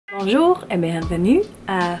Bonjour et bienvenue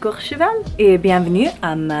à Courchevel et bienvenue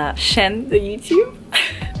à ma chaîne de YouTube.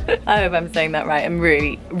 I hope I'm saying that right. I'm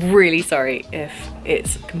really sorry if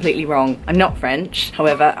it's completely wrong. I'm not French.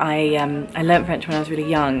 However, I learned French when I was really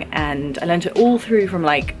young, and I learned it all through from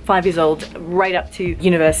like 5 years old right up to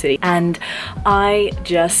university, and I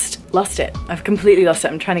just lost it. I've completely lost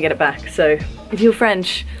it. I'm trying to get it back. So if you're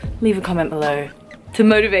French, leave a comment below to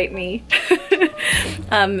motivate me.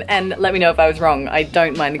 And let me know if I was wrong. I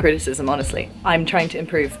don't mind the criticism, honestly. I'm trying to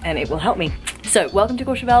improve and it will help me. So welcome to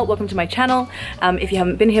Courchevel, welcome to my channel. If you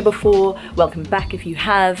haven't been here before, welcome back if you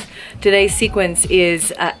have. Today's sequence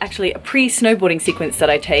is actually a pre-snowboarding sequence that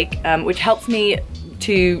I take, which helps me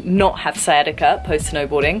to not have sciatica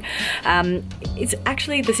post-snowboarding. It's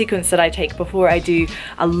actually the sequence that I take before I do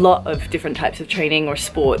a lot of different types of training or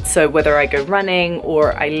sports. So whether I go running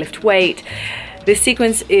or I lift weight, this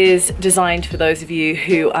sequence is designed for those of you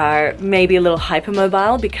who are maybe a little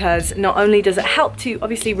hypermobile, because not only does it help to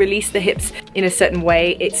obviously release the hips in a certain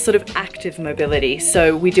way, it's sort of active mobility.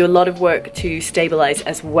 So we do a lot of work to stabilize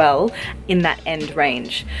as well in that end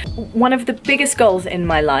range. One of the biggest goals in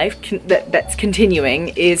my life that's continuing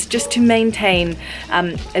is just to maintain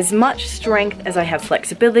as much strength as I have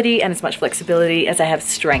flexibility, and as much flexibility as I have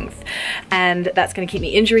strength. And that's going to keep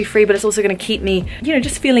me injury free, but it's also going to keep me, you know,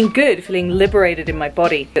 just feeling good, feeling liberated in my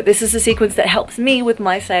body. But this is a sequence that helps me with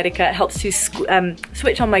my sciatica. It helps to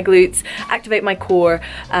switch on my glutes, activate my core,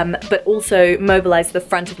 but also mobilize the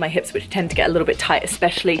front of my hips, which tend to get a little bit tight,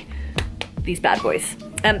 especially these bad boys.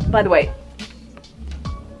 By the way,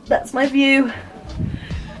 that's my view.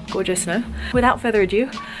 Gorgeous, no? Without further ado,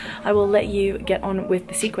 I will let you get on with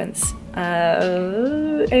the sequence.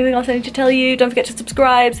 Anything else I need to tell you? Don't forget to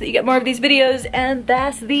subscribe so that you get more of these videos, and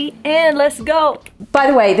that's the end. Let's go. By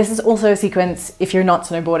the way, this is also a sequence, if you're not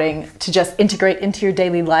snowboarding, to just integrate into your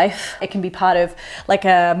daily life. It can be part of like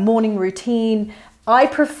a morning routine. I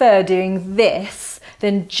prefer doing this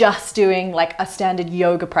than just doing like a standard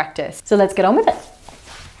yoga practice. So let's get on with it.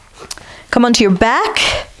 Come onto your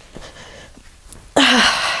back.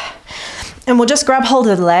 And we'll just grab hold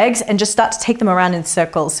of the legs and just start to take them around in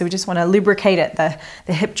circles. So we just want to lubricate it,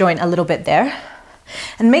 the hip joint a little bit there.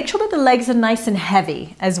 And make sure that the legs are nice and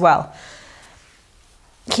heavy as well.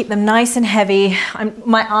 Keep them nice and heavy.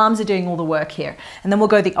 My arms are doing all the work here. And then we'll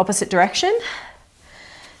go the opposite direction.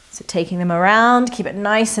 So taking them around, keep it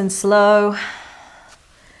nice and slow.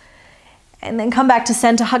 And then come back to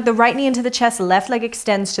center, hug the right knee into the chest, left leg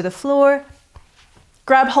extends to the floor.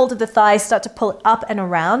 Grab hold of the thighs, start to pull it up and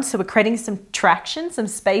around. So we're creating some traction, some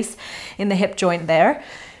space in the hip joint there,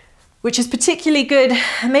 which is particularly good,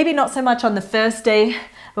 maybe not so much on the first day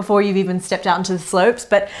before you've even stepped out into the slopes,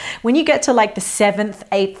 but when you get to like the 7th,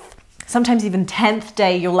 8th, sometimes even 10th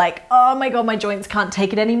day, you're like, oh my God, my joints can't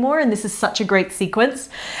take it anymore. And this is such a great sequence,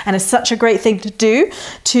 and it's such a great thing to do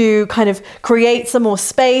to kind of create some more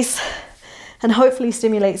space and hopefully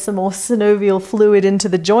stimulate some more synovial fluid into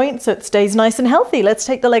the joint so it stays nice and healthy. Let's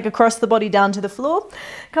take the leg across the body down to the floor.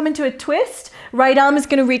 Come into a twist. Right arm is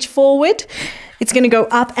going to reach forward. It's going to go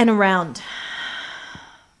up and around.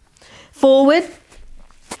 Forward.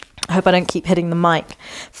 I hope I don't keep hitting the mic.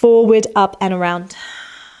 Forward, up and around.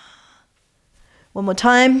 One more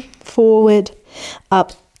time. Forward,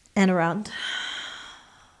 up and around.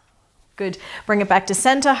 Good. Bring it back to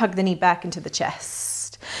center. Hug the knee back into the chest.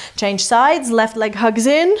 Change sides, left leg hugs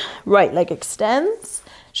in, right leg extends,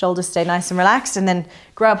 shoulders stay nice and relaxed, and then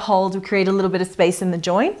grab hold to create a little bit of space in the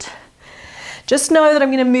joint. Just know that I'm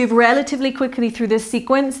going to move relatively quickly through this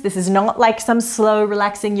sequence. This is not like some slow,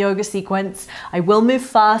 relaxing yoga sequence. I will move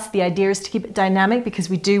fast. The idea is to keep it dynamic because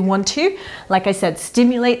we do want to, like I said,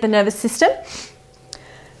 stimulate the nervous system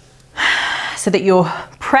so that you're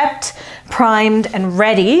prepped, primed, and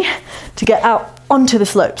ready to get out onto the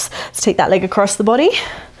slopes. Let's take that leg across the body,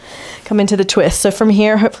 come into the twist. So from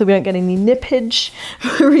here, hopefully we don't get any nippage.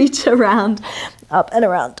 Reach around, up and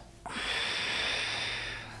around.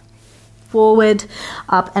 Forward,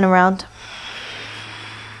 up and around.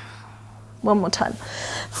 One more time.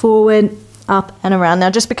 Forward, up and around. Now,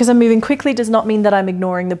 just because I'm moving quickly does not mean that I'm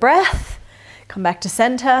ignoring the breath. Come back to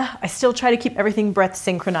center. I still try to keep everything breath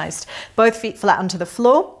synchronized. Both feet flat onto the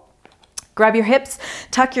floor. Grab your hips,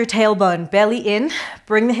 tuck your tailbone, belly in,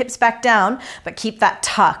 bring the hips back down, but keep that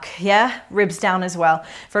tuck, yeah? Ribs down as well.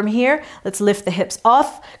 From here, let's lift the hips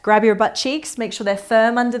off, grab your butt cheeks, make sure they're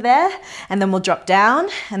firm under there, and then we'll drop down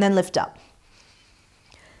and then lift up.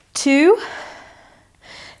 2,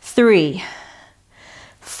 3,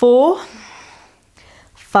 4,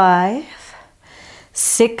 5,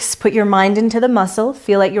 6, put your mind into the muscle,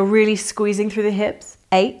 feel like you're really squeezing through the hips.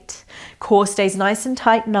 8, core stays nice and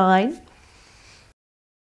tight. 9,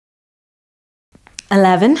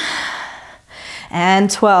 11, and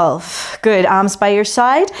 12. Good, arms by your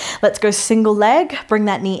side. Let's go single leg, bring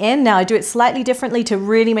that knee in. Now I do it slightly differently to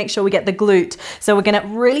really make sure we get the glute. So we're gonna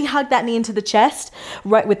really hug that knee into the chest,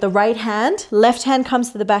 right with the right hand. Left hand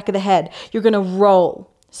comes to the back of the head. You're gonna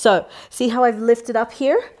roll. So see how I've lifted up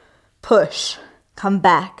here? Push, come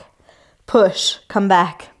back, push, come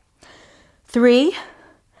back. 3,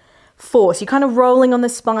 4, so you're kind of rolling on the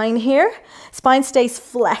spine here. Spine stays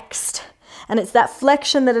flexed. And it's that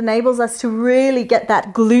flexion that enables us to really get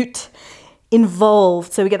that glute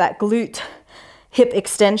involved. So we get that glute hip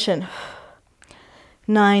extension.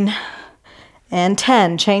 9 and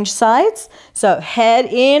 10. Change sides. So head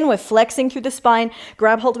in, we're flexing through the spine.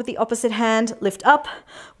 Grab hold with the opposite hand, lift up.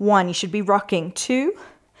 1, you should be rocking. 2,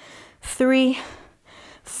 3,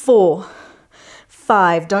 4,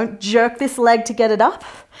 5. Don't jerk this leg to get it up.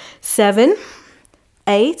 7,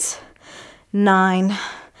 8, 9,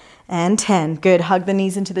 and 10. Good, hug the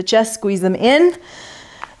knees into the chest, squeeze them in.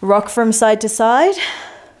 Rock from side to side.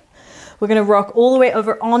 We're gonna rock all the way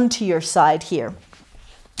over onto your side here.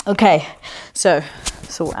 Okay, so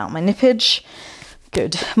sort out my nippage.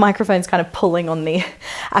 Good, microphone's kind of pulling on the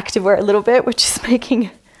activewear a little bit, which is making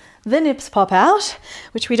the nips pop out,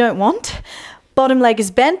 which we don't want. Bottom leg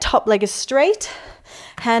is bent, top leg is straight.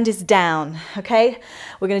 Hand is down, okay?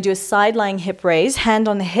 We're gonna do a side lying hip raise, hand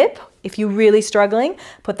on the hip. If you're really struggling,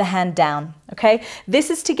 put the hand down, okay? This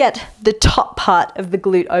is to get the top part of the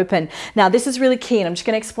glute open. Now, this is really key, and I'm just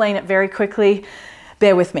gonna explain it very quickly.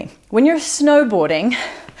 Bear with me. When you're snowboarding,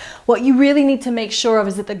 what you really need to make sure of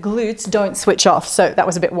is that the glutes don't switch off. So that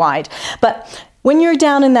was a bit wide. But when you're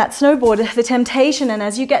down in that snowboard, the temptation, and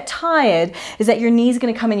as you get tired, is that your knee's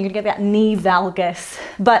gonna come in, you're gonna get that knee valgus.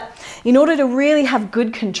 But in order to really have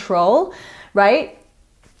good control, right,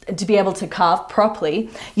 to be able to carve properly,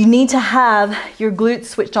 you need to have your glutes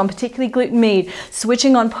switched on, particularly glute med,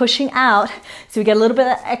 switching on, pushing out, so we get a little bit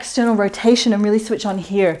of external rotation and really switch on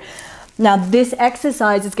here. Now this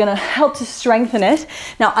exercise is gonna help to strengthen it.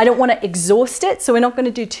 Now I don't wanna exhaust it, so we're not gonna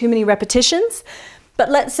do too many repetitions, but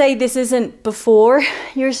let's say this isn't before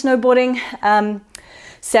your snowboarding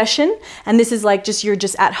session, and this is like you're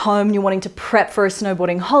just at home and you're wanting to prep for a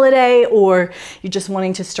snowboarding holiday, or you're just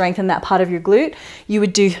wanting to strengthen that part of your glute, you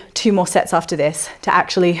would do 2 more sets after this to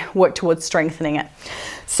actually work towards strengthening it.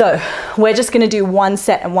 So we're just gonna do 1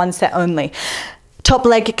 set and 1 set only. Top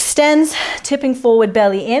leg extends, tipping forward,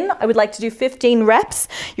 belly in. I would like to do 15 reps.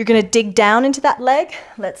 You're gonna dig down into that leg.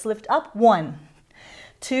 Let's lift up. 1,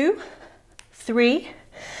 2, 3,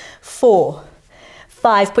 4,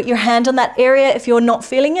 5. Put your hand on that area if you're not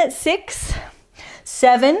feeling it. 6,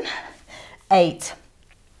 7, 8,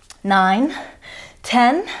 9,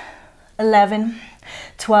 10, 11,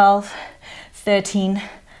 12, 13,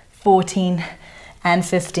 14, and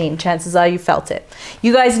 15. Chances are you felt it.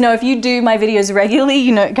 You guys know, if you do my videos regularly,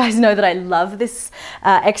 you guys know that I love this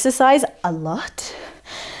exercise a lot.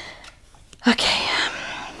 Okay.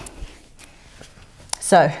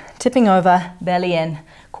 So, tipping over, belly in,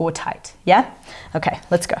 core tight. Yeah? Okay,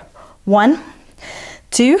 let's go. 1,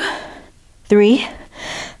 2, 3,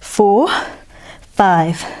 4,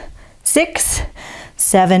 5, 6,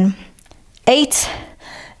 7, 8,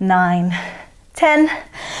 9, 10,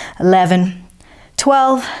 11,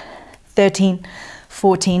 12, 13,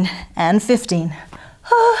 14, and 15.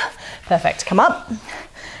 Ah, perfect. Come up.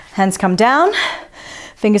 Hands come down.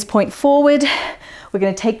 Fingers point forward. We're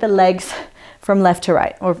going to take the legs from left to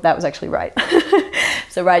right. Or that was actually right.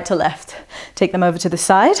 So right to left. Take them over to the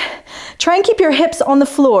side. Try and keep your hips on the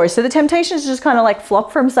floor. So the temptation is just kind of like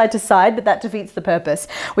flop from side to side, but that defeats the purpose.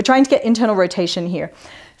 We're trying to get internal rotation here.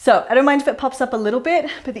 So I don't mind if it pops up a little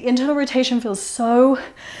bit, but the internal rotation feels so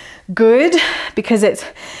good because it's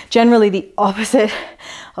generally the opposite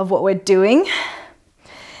of what we're doing.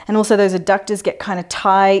 And also those adductors get kind of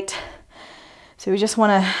tight. So we just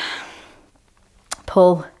want to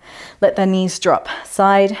pull, let the knees drop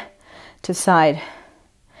side to side.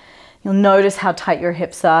 You'll notice how tight your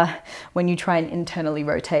hips are when you try and internally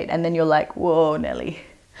rotate, and then you're like, whoa, Nelly.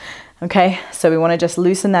 Okay, so we want to just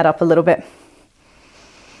loosen that up a little bit.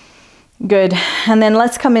 Good, and then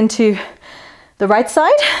let's come into the right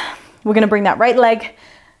side. We're going to bring that right leg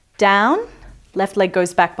down, left leg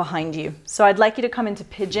goes back behind you. So I'd like you to come into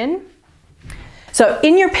pigeon. So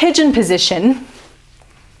in your pigeon position,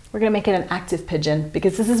 we're going to make it an active pigeon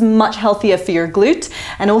because this is much healthier for your glute.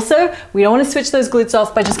 And also, we don't want to switch those glutes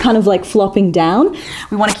off by just kind of like flopping down.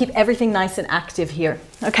 We want to keep everything nice and active here.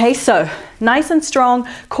 Okay, so nice and strong,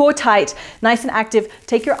 core tight, nice and active.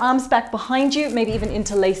 Take your arms back behind you, maybe even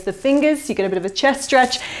interlace the fingers so you get a bit of a chest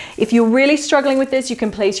stretch. If you're really struggling with this, you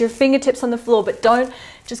can place your fingertips on the floor, but don't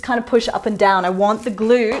just kind of push up and down. I want the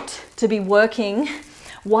glute to be working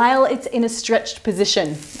while it's in a stretched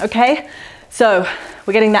position, okay? So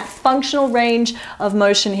we're getting that functional range of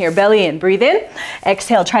motion here. Belly in, breathe in,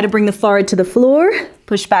 exhale, try to bring the forehead to the floor,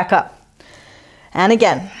 push back up. And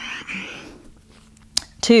again,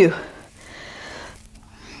 2,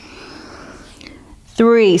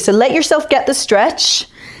 3, so let yourself get the stretch.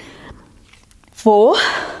 4,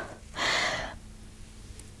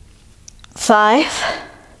 5,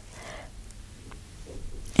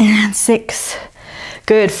 and 6.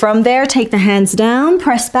 Good. From there, take the hands down,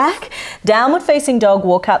 press back, downward facing dog,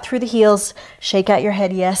 walk out through the heels, shake out your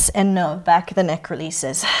head, yes and no, back of the neck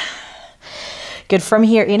releases. Good. From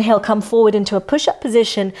here, inhale, come forward into a push-up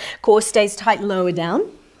position, core stays tight, lower down.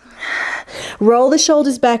 Roll the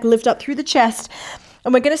shoulders back, lift up through the chest,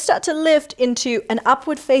 and we're going to start to lift into an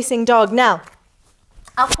upward facing dog. Now,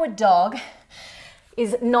 upward dog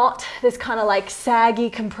is not this kind of like saggy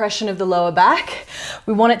compression of the lower back.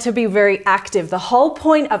 We want it to be very active. The whole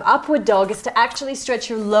point of upward dog is to actually stretch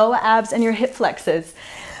your lower abs and your hip flexors.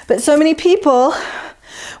 But so many people,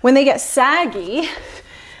 when they get saggy,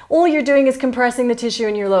 all you're doing is compressing the tissue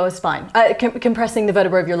in your lower spine, compressing the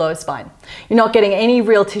vertebra of your lower spine. You're not getting any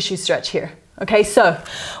real tissue stretch here. Okay, so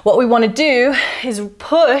what we want to do is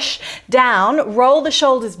push down, roll the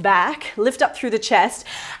shoulders back, lift up through the chest,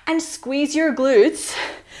 and squeeze your glutes.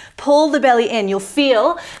 Pull the belly in. You'll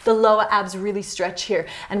feel the lower abs really stretch here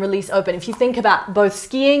and release open. If you think about both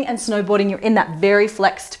skiing and snowboarding, you're in that very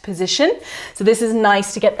flexed position. So this is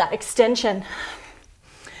nice to get that extension.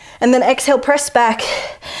 And then exhale, press back,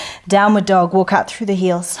 downward dog, walk out through the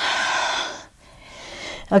heels.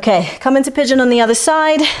 Okay, come into pigeon on the other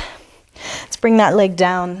side. Let's bring that leg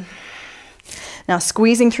down. Now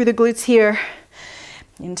squeezing through the glutes here.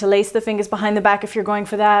 Interlace the fingers behind the back if you're going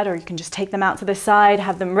for that, or you can just take them out to the side,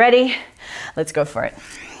 have them ready. Let's go for it.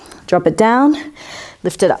 Drop it down,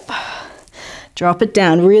 lift it up. Drop it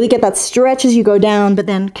down. Really get that stretch as you go down, but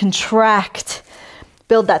then contract.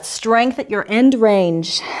 Build that strength at your end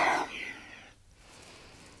range.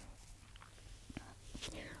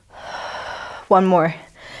 One more.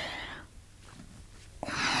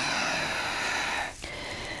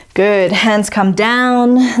 Good. Hands come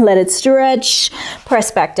down, let it stretch.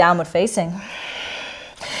 Press back, downward facing.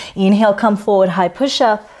 Inhale, come forward, high push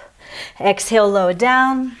up. Exhale, lower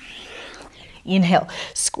down. Inhale,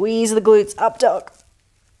 squeeze the glutes, up dog.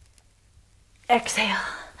 Exhale,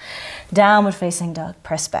 downward facing dog,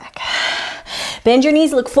 press back. Bend your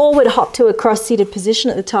knees, look forward, hop to a cross-seated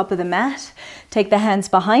position at the top of the mat. Take the hands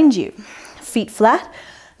behind you, feet flat.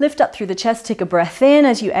 Lift up through the chest, take a breath in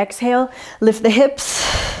as you exhale. Lift the hips,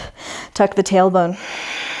 tuck the tailbone.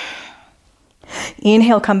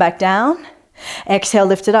 Inhale, come back down. Exhale,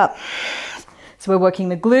 lift it up. So we're working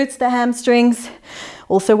the glutes, the hamstrings,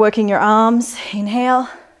 also working your arms. Inhale,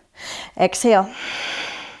 exhale.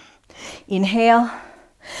 Inhale,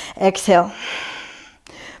 exhale.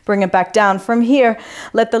 Bring it back down. From here,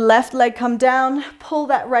 let the left leg come down, pull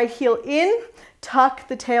that right heel in, tuck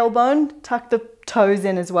the tailbone, tuck the toes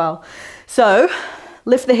in as well. So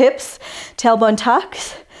lift the hips, tailbone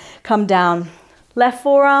tucks, come down. Left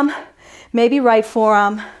forearm, maybe right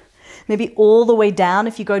forearm, maybe all the way down.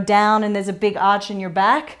 If you go down and there's a big arch in your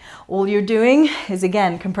back, all you're doing is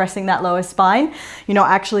again compressing that lower spine. You're not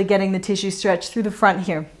actually getting the tissue stretch through the front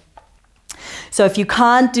here. So if you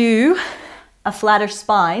can't do a flatter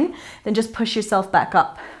spine, then just push yourself back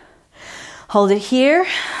up. Hold it here,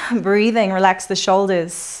 breathing, relax the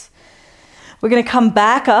shoulders. We're gonna come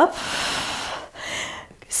back up.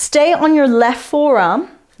 Stay on your left forearm.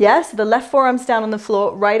 Yes, the left forearm's down on the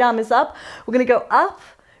floor, right arm is up. We're gonna go up,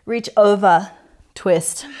 reach over,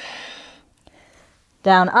 twist.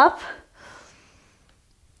 Down, up,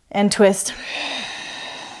 and twist.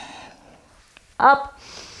 Up,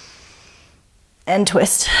 and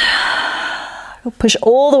twist. Push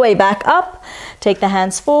all the way back up. Take the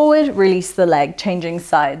hands forward, release the leg, changing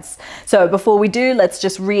sides. So before we do, let's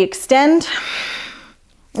just re-extend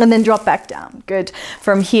and then drop back down. Good.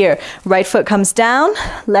 From here, right foot comes down,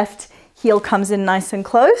 left heel comes in nice and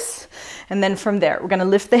close. And then from there, we're gonna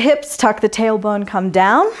lift the hips, tuck the tailbone, come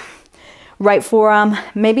down. Right forearm,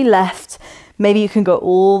 maybe left. Maybe you can go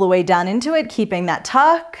all the way down into it, keeping that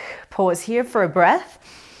tuck. Pause here for a breath.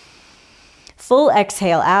 Full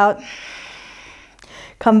exhale out.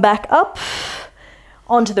 Come back up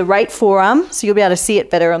onto the right forearm, so you'll be able to see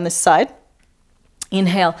it better on this side.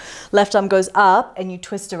 Inhale, left arm goes up and you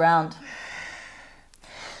twist around.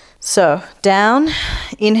 So down,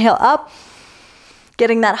 inhale up,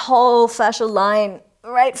 getting that whole fascial line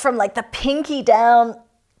right from like the pinky down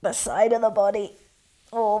the side of the body,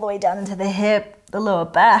 all the way down into the hip, the lower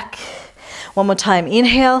back. One more time,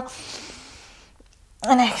 inhale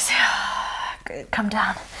and exhale. Good, come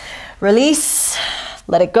down. Release,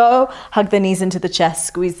 let it go. Hug the knees into the chest,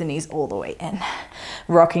 squeeze the knees all the way in.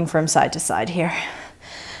 Rocking from side to side here.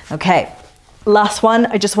 Okay, last one.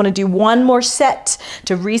 I just want to do one more set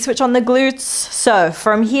to re-switch on the glutes. So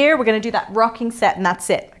from here, we're going to do that rocking set and that's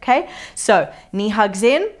it, okay? So knee hugs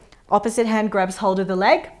in, opposite hand grabs hold of the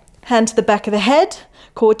leg, hand to the back of the head,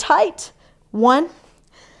 core tight. 1,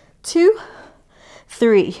 2,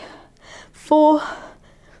 3, 4,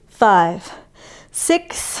 5,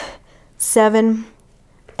 6, 7,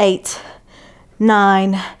 8,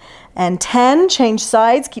 9, and 10. Change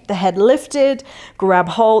sides, keep the head lifted, grab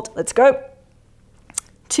hold, let's go.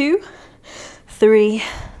 2, 3,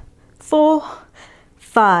 4,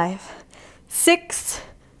 5, 6,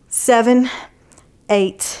 7,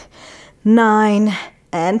 8, 9,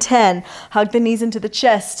 and 10. Hug the knees into the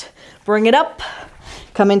chest, bring it up,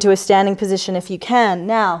 come into a standing position if you can.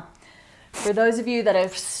 Now, for those of you that are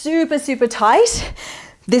super, super tight,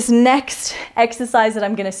 this next exercise that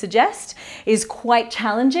I'm going to suggest is quite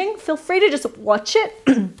challenging. Feel free to just watch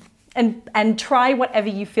it and try whatever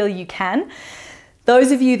you feel you can.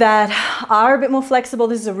 Those of you that are a bit more flexible,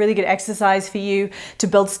 this is a really good exercise for you to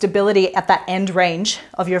build stability at that end range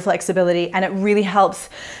of your flexibility. And it really helps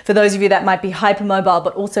for those of you that might be hypermobile,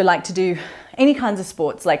 but also like to do any kinds of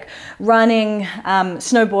sports like running,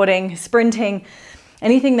 snowboarding, sprinting,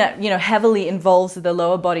 anything that, you know, heavily involves the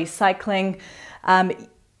lower body, cycling.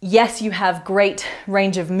 Yes, you have great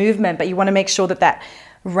range of movement, but you want to make sure that that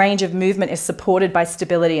range of movement is supported by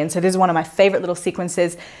stability. And so this is one of my favorite little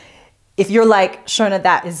sequences. If you're like, Shona,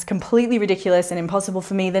 that is completely ridiculous and impossible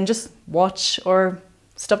for me, then just watch or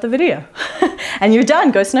stop the video and you're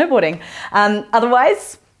done, go snowboarding.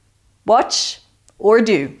 Otherwise, watch or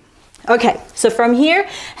do. Okay, so from here,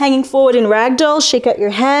 hanging forward in ragdoll, shake out your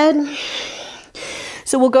head.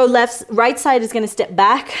 So we'll go right side is going to step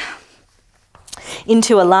back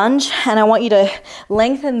into a lunge, and I want you to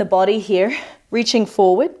lengthen the body here, reaching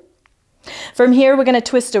forward. From here, we're going to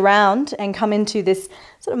twist around and come into this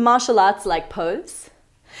sort of martial arts-like pose.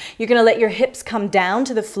 You're going to let your hips come down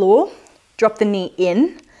to the floor, drop the knee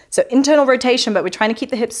in. So internal rotation, but we're trying to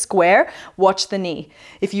keep the hips square. Watch the knee.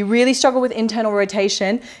 If you really struggle with internal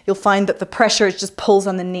rotation, you'll find that the pressure just pulls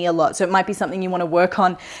on the knee a lot. So it might be something you want to work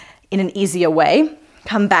on in an easier way.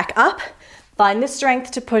 Come back up. Find the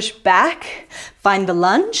strength to push back, find the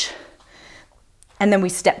lunge, and then we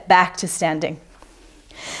step back to standing.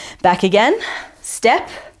 Back again, step,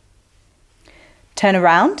 turn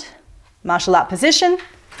around, martial art position,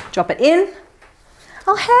 drop it in.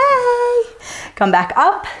 Oh, hey! Come back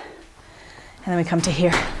up, and then we come to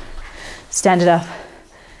here. Stand it up.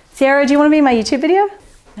 Sierra, do you want to be in my YouTube video?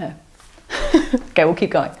 No. Okay, we'll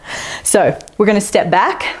keep going. So we're going to step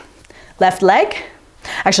back, left leg.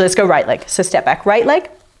 Actually, let's go right leg. So step back, right leg,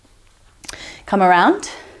 come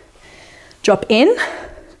around, drop in,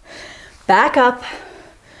 back up,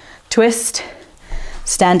 twist,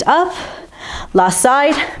 stand up, last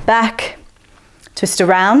side, back, twist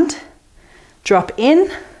around, drop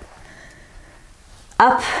in,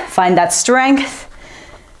 up, find that strength,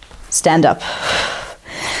 stand up.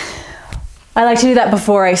 I like to do that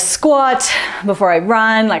before I squat, before I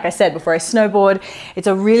run, like I said, before I snowboard. It's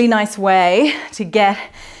a really nice way to get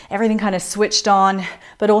everything kind of switched on,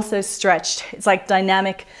 but also stretched. It's like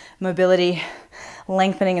dynamic mobility,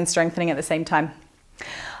 lengthening and strengthening at the same time.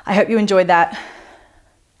 I hope you enjoyed that,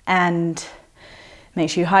 and make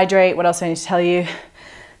sure you hydrate. What else do I need to tell you?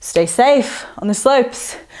 Stay safe on the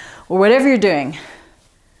slopes or whatever you're doing.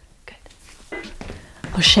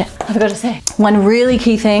 Oh shit, I forgot to say. One really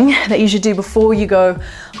key thing that you should do before you go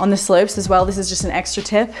on the slopes as well, this is just an extra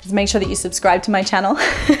tip, is make sure that you subscribe to my channel.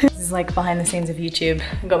 This is like behind the scenes of YouTube.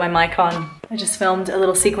 I've got my mic on. I just filmed a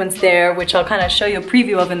little sequence there, which I'll kind of show you a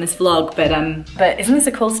preview of in this vlog, but isn't this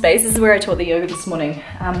a cool space? This is where I taught the yoga this morning.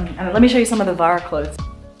 And let me show you some of the Vara clothes.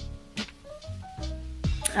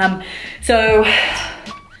 So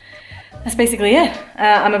that's basically it.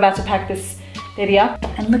 I'm about to pack this baby up,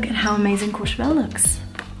 and look at how amazing Courchevel looks.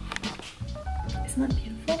 Isn't that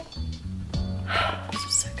beautiful? This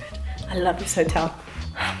is so good. I love this hotel.